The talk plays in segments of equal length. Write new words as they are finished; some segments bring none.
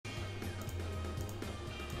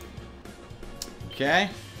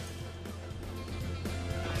Okay.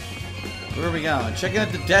 Where are we going? Checking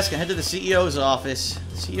out the desk and head to the CEO's office.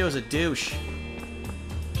 The CEO's a douche.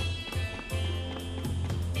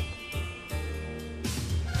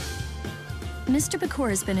 Mr. Bakor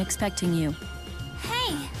has been expecting you.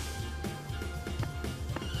 Hey!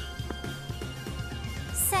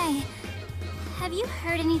 Say, have you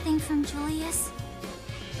heard anything from Julius?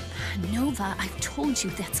 Nova, I've told you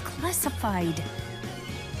that's classified.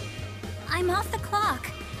 I'm off the clock.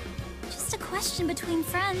 Just a question between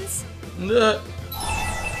friends.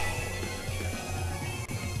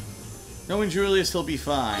 Knowing Julius, he'll be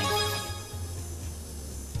fine.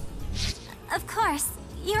 Of course,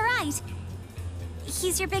 you're right.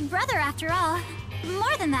 He's your big brother after all.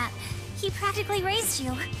 More than that, he practically raised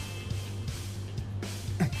you.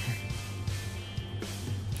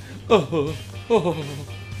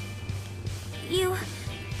 You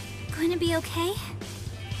going to be okay?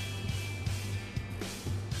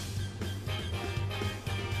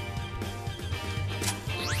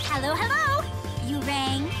 Hello, hello! You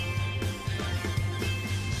rang?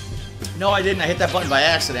 No, I didn't. I hit that button by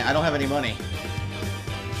accident. I don't have any money.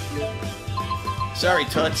 Sorry,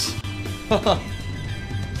 Toots.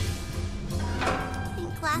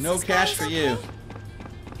 No cash for you.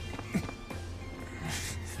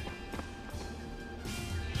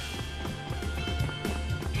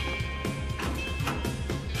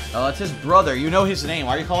 Oh, it's his brother. You know his name.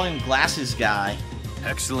 Why are you calling him Glasses Guy?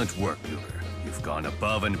 Excellent work, Luger. You've gone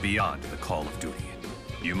above and beyond the call of duty.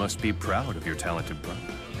 You must be proud of your talented brother.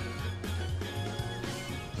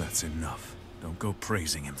 That's enough. Don't go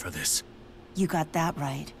praising him for this. You got that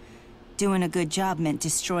right. Doing a good job meant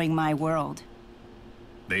destroying my world.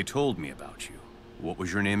 They told me about you. What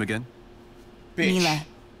was your name again? Bitch. Mila,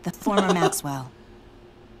 the former Maxwell.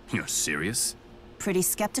 You're serious? Pretty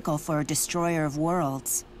skeptical for a destroyer of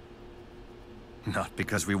worlds. Not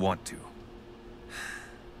because we want to.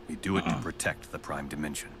 We do it to protect the Prime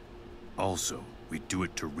Dimension. Also, we do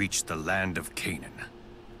it to reach the land of Canaan.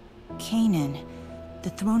 Canaan, the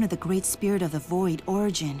throne of the Great Spirit of the Void,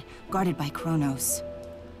 Origin, guarded by Kronos.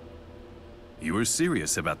 You were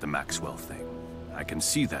serious about the Maxwell thing. I can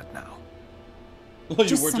see that now. Well,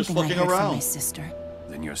 you were just something I fucking heard from around. my sister.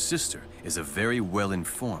 Then your sister is a very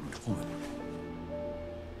well-informed woman.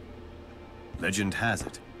 Legend has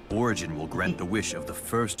it, Origin will grant the wish of the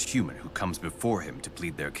first human who comes before him to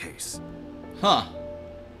plead their case. Huh.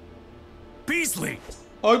 Beasley!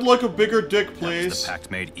 I'd like a bigger dick, That was please. the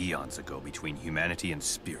pact made eons ago between humanity and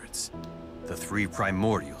spirits. The three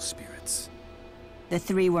primordial spirits. The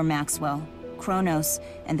three were Maxwell, Kronos,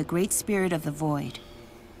 and the Great Spirit of the Void,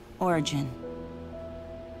 Origin.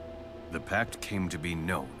 The pact came to be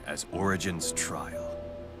known as Origin's Trial.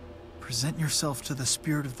 Present yourself to the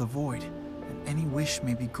Spirit of the Void, and any wish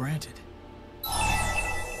may be granted.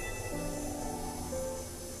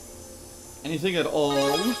 Anything at all?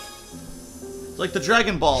 It's like the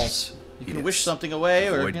Dragon Balls. You can Yes. wish something away,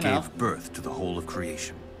 The or, Void you know. gave birth to the whole of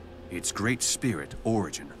creation. Its great spirit,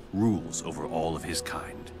 Origin, rules over all of his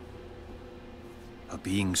kind. A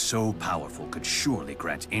being so powerful could surely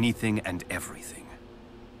grant anything and everything.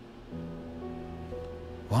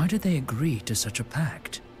 Why did they agree to such a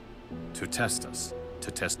pact? To test us. To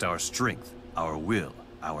test our strength, our will,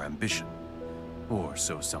 our ambition. Or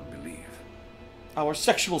so some believe. Our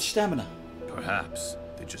sexual stamina. Perhaps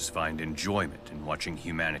they just find enjoyment in watching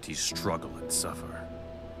humanity struggle and suffer.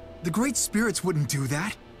 The Great Spirits wouldn't do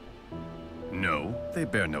that. No, they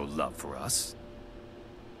bear no love for us.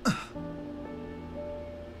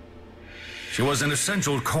 She was an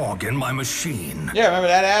essential cog in my machine. Yeah, remember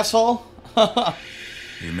that asshole?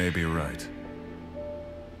 You may be right.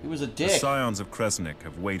 He was a The dick. scions of Kresnik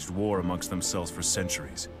have waged war amongst themselves for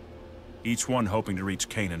centuries, each one hoping to reach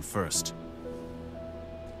Canaan first.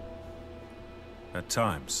 At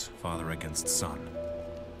times, father against son.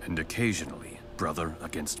 And occasionally, brother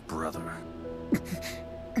against brother.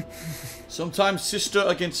 Sometimes sister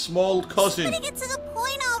against small cousin. Get to the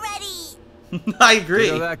point already! I agree.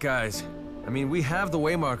 You know that, guys. I mean, we have the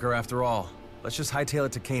Waymarker after all. Let's just hightail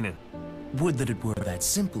it to Canaan. Would that it were that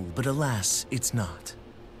simple, but alas, it's not.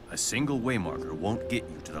 A single waymarker won't get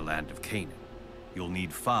you to the land of Canaan. You'll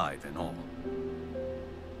need 5 in all.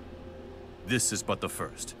 This is but the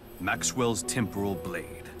first. Maxwell's temporal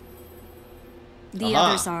blade. The Aha.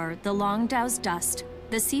 others are the Longdow's Dust,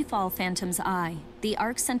 the Seafall Phantom's Eye, the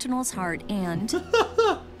Arc Sentinel's Heart, and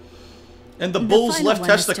And the bull's final left one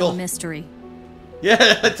is still testicle. a mystery.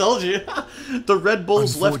 Yeah, I told you. The Red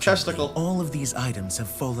Bull's left Unfortunately, testicle. all of these items have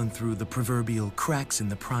fallen through the proverbial cracks in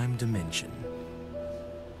the Prime Dimension.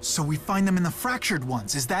 So we find them in the fractured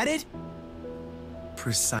ones, is that it?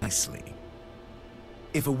 Precisely.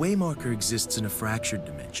 If a waymarker exists in a fractured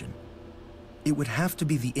dimension, it would have to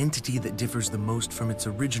be the entity that differs the most from its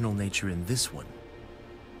original nature in this one.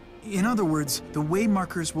 In other words, the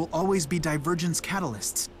waymarkers will always be divergence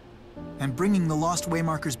catalysts. And bringing the lost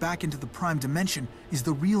waymarkers back into the prime dimension is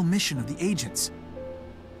the real mission of the agents.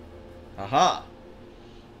 Aha.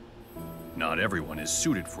 Not everyone is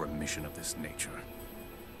suited for a mission of this nature.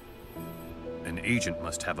 An agent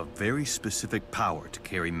must have a very specific power to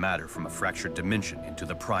carry matter from a fractured dimension into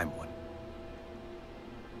the prime one.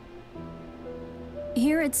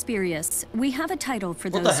 Here at Spirius, we have a title for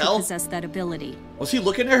What those the who hell? possess that ability. Was he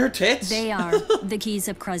looking at her tits? They are the keys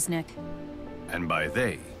of Kruznik. And by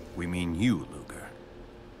they, we mean you, Luger.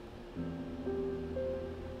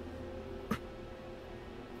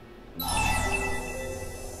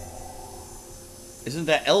 Isn't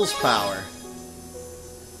that L's power?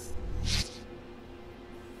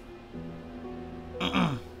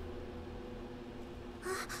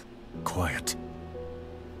 Quiet.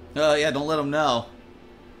 Yeah, don't let him know.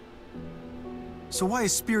 So why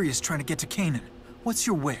is Spirius trying to get to Canaan? What's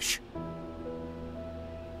your wish?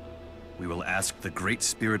 We will ask the Great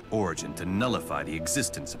Spirit Origin to nullify the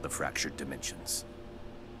existence of the fractured dimensions.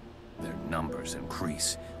 Their numbers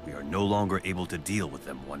increase. We are no longer able to deal with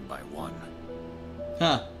them one by one.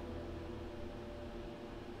 Huh.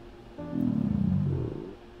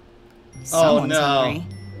 Someone's no. hungry.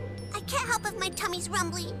 I can't help if my tummy's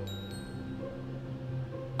rumbling.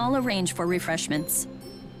 I'll arrange for refreshments.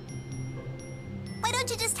 Why don't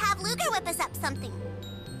you just have Luger whip us up something?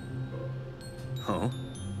 Huh?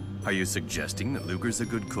 Are you suggesting that Luger's a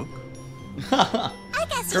good cook? I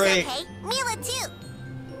guess he's Great. okay. Mila too.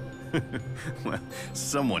 Well,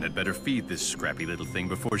 someone had better feed this scrappy little thing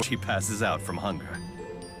before she passes out from hunger.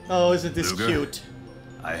 Oh, isn't this Luger, cute?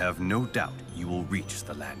 I have no doubt you will reach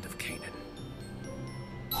the land of Canaan.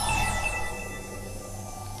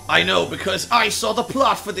 I know, because I saw the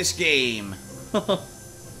plot for this game.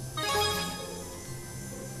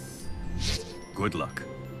 Good luck.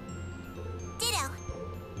 Ditto.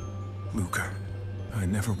 Luger, I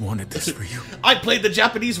never wanted this for you. I played the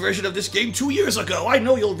Japanese version of this game 2 years ago. I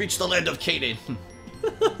know you'll reach the land of Canaan.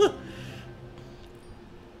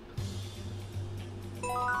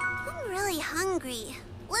 I'm really hungry.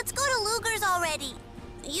 Let's go to Luger's already.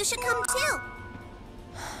 You should come too.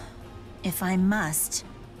 If I must.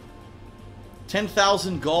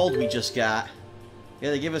 10,000 gold we just got.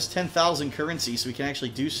 Yeah, they give us 10,000 currency so we can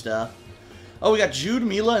actually do stuff. Oh, we got Jude,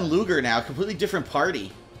 Mila, and Luger now. Completely different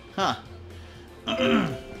party. Huh.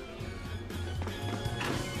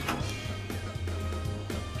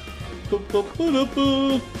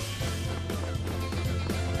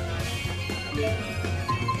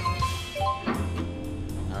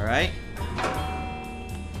 Alright.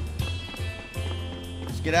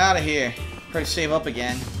 Let's get out of here. Probably save up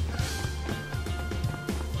again.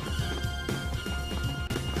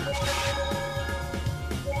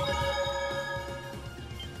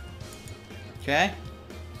 Okay.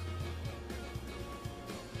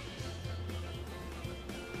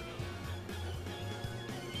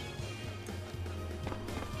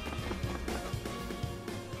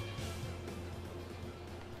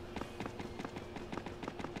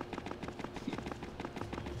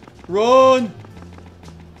 Run!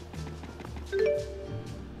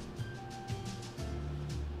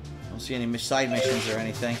 Don't see any side missions or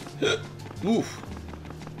anything. Oof.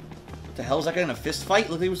 What the hell is that guy in a fist fight?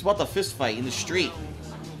 Look, he was about to fist fight in the street.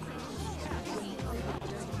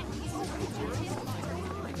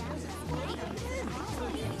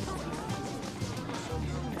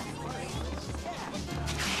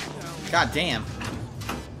 God damn.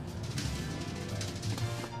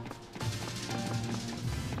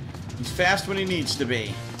 He's fast when he needs to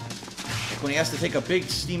be. Like when he has to take a big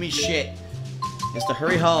steamy shit. He has to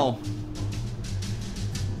hurry home.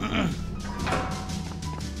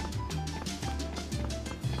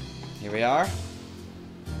 Here we are.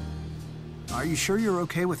 Are you sure you're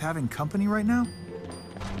okay with having company right now?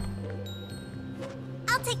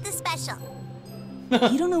 I'll take the special.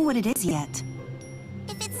 You don't know what it is yet.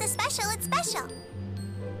 If it's the special, it's special.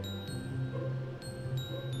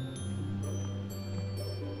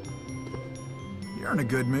 You're in a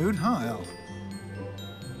good mood, huh, El?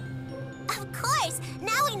 Of course.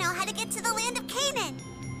 Now we know how to get to the land of Canaan.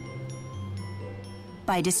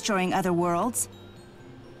 By destroying other worlds?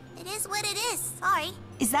 It is what it is. Sorry.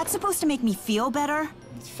 Is that supposed to make me feel better?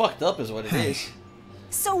 It's fucked up is what it is.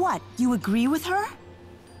 So what? You agree with her?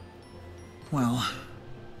 Well,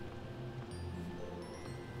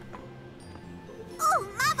 Oh,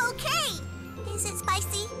 Mom, okay. Is it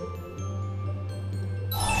spicy?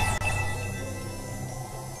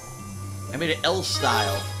 I made it L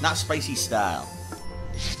style, not spicy style.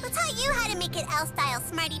 Who taught you how to make it L style,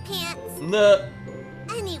 smarty pants? No.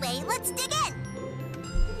 Anyway, let's dig in.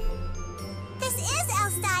 This is L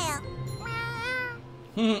style.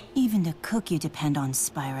 Even to cook you depend on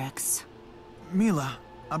Spyrex. Mila,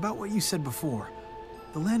 about what you said before.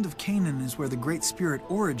 The land of Canaan is where the Great Spirit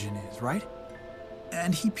Origin is, right?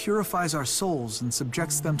 And he purifies our souls and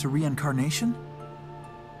subjects them to reincarnation?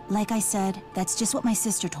 Like I said, that's just what my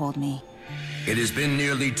sister told me. It has been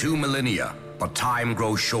nearly 2 millennia, but time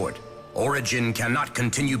grows short. Origin cannot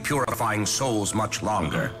continue purifying souls much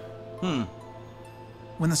longer.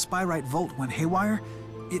 When the Spyrite Vault went haywire,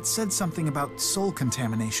 it said something about soul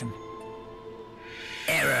contamination.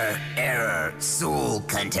 Error, soul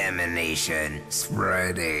contamination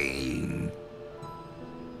spreading.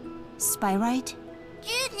 Spyrite?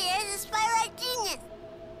 Jude here is a Spyrite genius.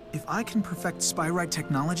 If I can perfect Spyrite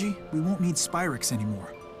technology, we won't need Spyrex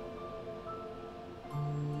anymore.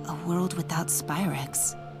 A world without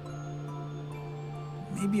Spyrex.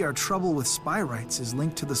 Maybe our trouble with Spyrites is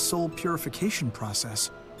linked to the soul purification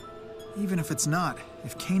process. Even if it's not,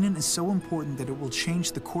 if Canaan is so important that it will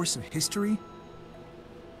change the course of history,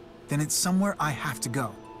 then it's somewhere I have to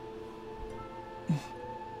go.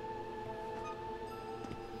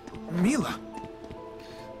 Mila!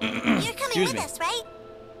 You're coming with us, right?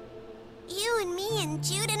 You and me and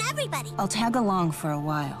Jude and everybody. I'll tag along for a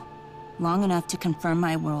while. Long enough to confirm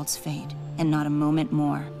my world's fate, and not a moment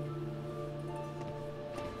more.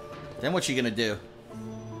 Then what you gonna do?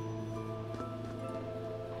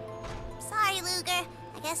 Sorry, Luger.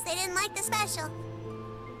 I guess they didn't like the special.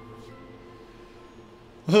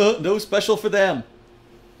 No special for them.